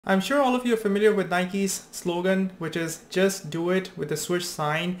I'm sure all of you are familiar with Nike's slogan, which is just do it with the swoosh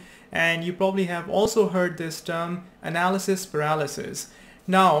sign. And you probably have also heard this term analysis paralysis.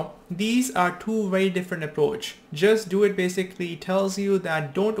 Now, these are two very different approach. Just do it basically tells you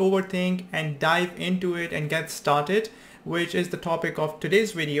that don't overthink and dive into it and get started, which is the topic of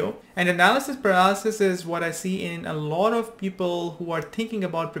today's video. And analysis paralysis is what I see in a lot of people who are thinking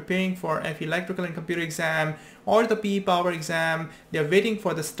about preparing for FE electrical and computer exam or the PE power exam. They're waiting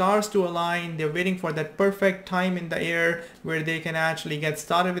for the stars to align. They're waiting for that perfect time in the air where they can actually get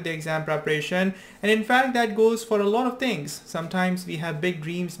started with the exam preparation. And in fact, that goes for a lot of things. Sometimes we have big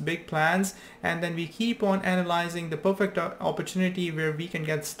dreams, big plans, and then we keep on analyzing the perfect opportunity where we can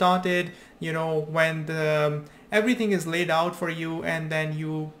get started, when everything is laid out for you and then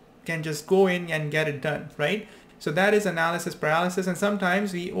you can just go in and get it done, right? So that is analysis paralysis. And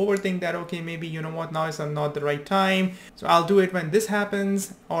sometimes we overthink that, okay, maybe now is not the right time. So I'll do it when this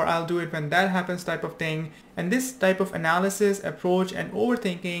happens, or I'll do it when that happens type of thing. And this type of analysis approach and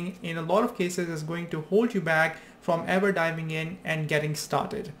overthinking in a lot of cases is going to hold you back from ever diving in and getting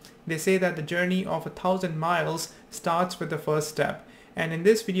started. They say that the journey of 1,000 miles starts with the first step. And in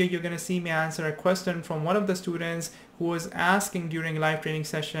this video, you're going to see me answer a question from one of the students who was asking during a live training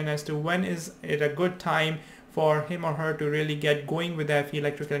session as to when is it a good time for him or her to really get going with the FE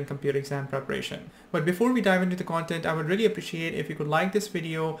electrical and computer exam preparation. But before we dive into the content, I would really appreciate if you could like this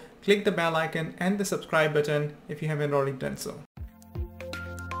video, click the bell icon and the subscribe button if you haven't already done so.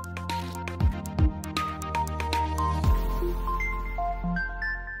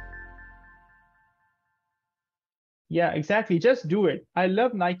 Yeah, exactly. Just do it. I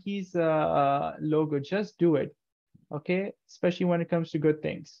love Nike's logo. Just do it. Okay. Especially when it comes to good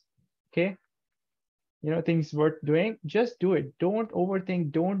things. Okay. Things worth doing. Just do it. Don't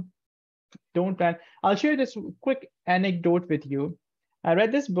overthink. Don't plan. I'll share this quick anecdote with you. I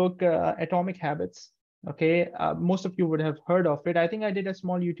read this book, Atomic Habits. Okay. Most of you would have heard of it. I think I did a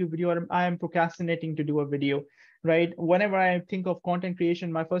small YouTube video, or I am procrastinating to do a video. Right. Whenever I think of content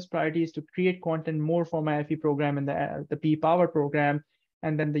creation, my first priority is to create content more for my FE program and the P Power program.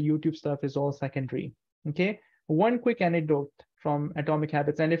 And then the YouTube stuff is all secondary. Okay. One quick anecdote from Atomic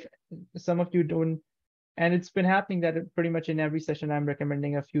Habits. And if some of you don't, and it's been happening that pretty much in every session, I'm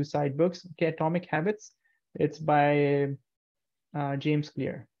recommending a few side books. Okay. Atomic Habits. It's by James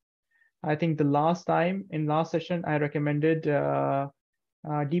Clear. I think the last session, I recommended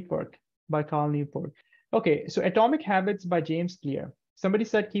Deep Work by Carl Newport. Okay, so Atomic Habits by James Clear. Somebody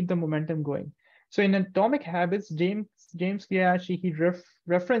said keep the momentum going. So in Atomic Habits, James Clear actually he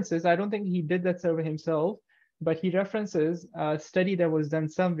references. I don't think he did that survey himself, but he references a study that was done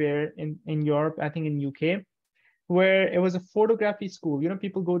somewhere in Europe, I think in UK, where it was a photography school.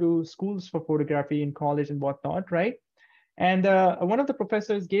 People go to schools for photography in college and whatnot, right? And one of the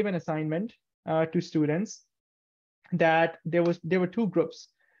professors gave an assignment to students that there were two groups.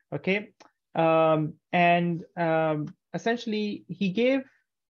 Okay. Essentially he gave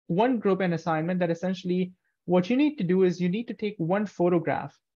one group an assignment that essentially what you need to do is you need to take one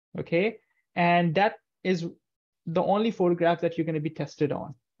photograph, okay, and that is the only photograph that you're going to be tested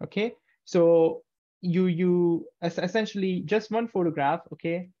on. Okay, so you essentially just one photograph,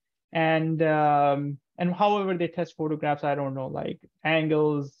 okay, and however they test photographs, I don't know, like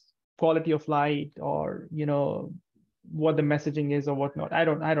angles, quality of light, or what the messaging is or whatnot. I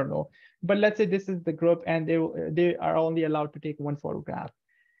don't know. But let's say this is the group and they are only allowed to take one photograph.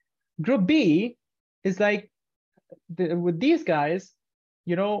 Group B is like, with these guys,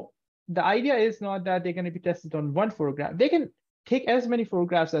 the idea is not that they're going to be tested on one photograph. They can take as many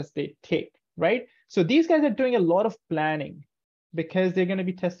photographs as they take, right? So these guys are doing a lot of planning because they're going to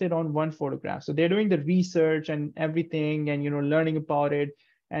be tested on one photograph. So they're doing the research and everything and, learning about it,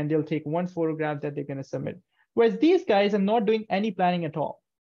 and they'll take one photograph that they're going to submit. Whereas these guys are not doing any planning at all.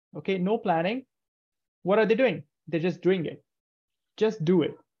 Okay, no planning. What are they doing? They're just doing it. Just do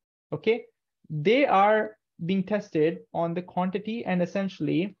it. Okay, they are being tested on the quantity and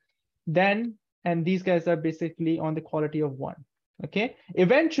essentially and these guys are basically on the quality of one. Okay,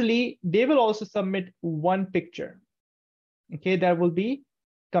 eventually they will also submit one picture. Okay, that will be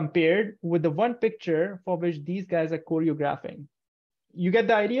compared with the one picture for which these guys are choreographing. You get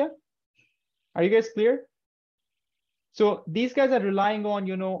the idea? Are you guys clear? So these guys are relying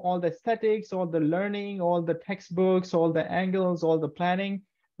on, all the aesthetics, all the learning, all the textbooks, all the angles, all the planning,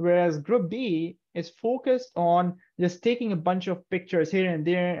 whereas Group B is focused on just taking a bunch of pictures here and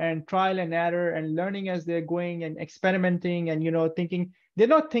there and trial and error and learning as they're going and experimenting and, thinking. They're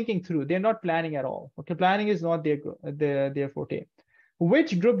not thinking through. They're not planning at all. Okay, planning is not their forte.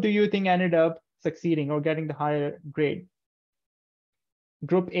 Which group do you think ended up succeeding or getting the higher grade?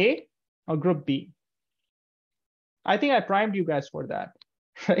 Group A or Group B? I think I primed you guys for that,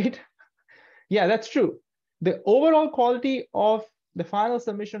 right? Yeah, that's true. The overall quality of the final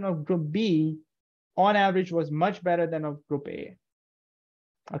submission of Group B on average was much better than of Group A.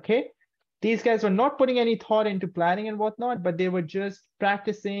 Okay, these guys were not putting any thought into planning and whatnot, but they were just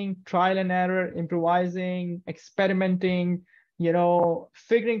practicing, trial and error, improvising, experimenting,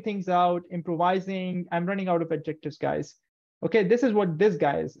 figuring things out, improvising. I'm running out of adjectives, guys. Okay, this is what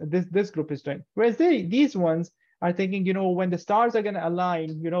this group is doing. Whereas these ones are thinking, when the stars are going to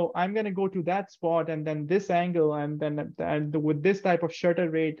align, I'm going to go to that spot and then this angle and then with this type of shutter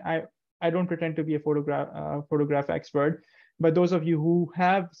rate. I don't pretend to be a photograph expert, but those of you who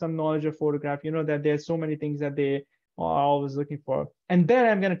have some knowledge of photograph, that there's so many things that they are always looking for. And then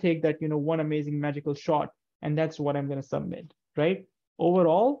I'm going to take that, one amazing magical shot, and that's what I'm going to submit, right?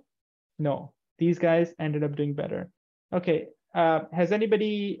 Overall, no, these guys ended up doing better. Okay, has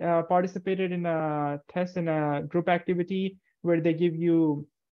anybody participated in a test in a group activity where they give you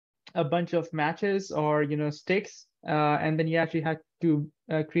a bunch of matches or, sticks, and then you actually had to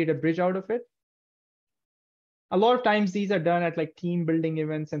create a bridge out of it? A lot of times these are done at like team building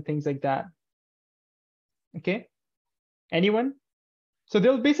events and things like that. Okay, anyone? So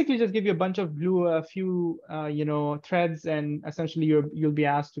they'll basically just give you a bunch of glue, a few, threads, and essentially you'll be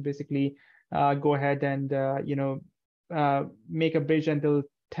asked to basically go ahead and, make a bridge, and they'll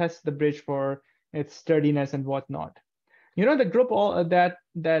test the bridge for its sturdiness and whatnot. The group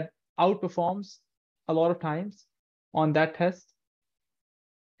that outperforms a lot of times on that test,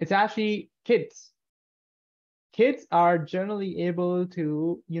 it's actually kids. Kids are generally able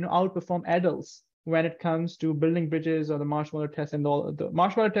to, outperform adults when it comes to building bridges or the marshmallow test and all. The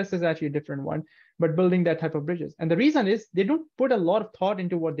marshmallow test is actually a different one, but building that type of bridges. And the reason is they don't put a lot of thought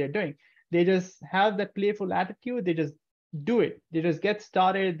into what they're doing. They just have that playful attitude. They just do it. They just get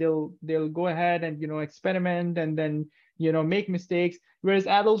started. They'll go ahead and, experiment and then, make mistakes. Whereas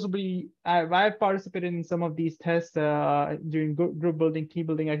adults will be, I've participated in some of these tests during group building, team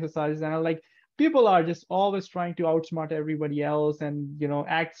building exercises, and I'm like, people are just always trying to outsmart everybody else and,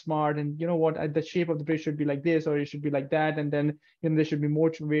 act smart, and the shape of the bridge should be like this, or it should be like that. And then, there should be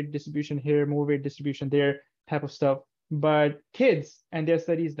more weight distribution here, more weight distribution there, type of stuff. But kids and their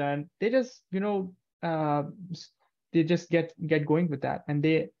studies done, they just, they just get going with that, and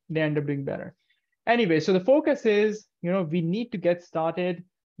they end up doing better. Anyway, so the focus is, we need to get started,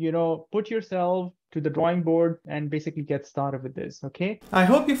 put yourself to the drawing board and basically get started with this, okay? I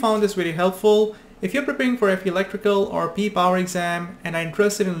hope you found this video helpful. If you're preparing for FE Electrical or PE Power exam and are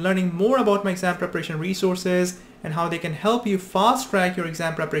interested in learning more about my exam preparation resources and how they can help you fast track your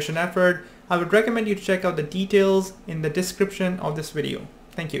exam preparation effort, I would recommend you to check out the details in the description of this video.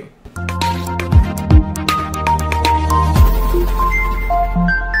 Thank you.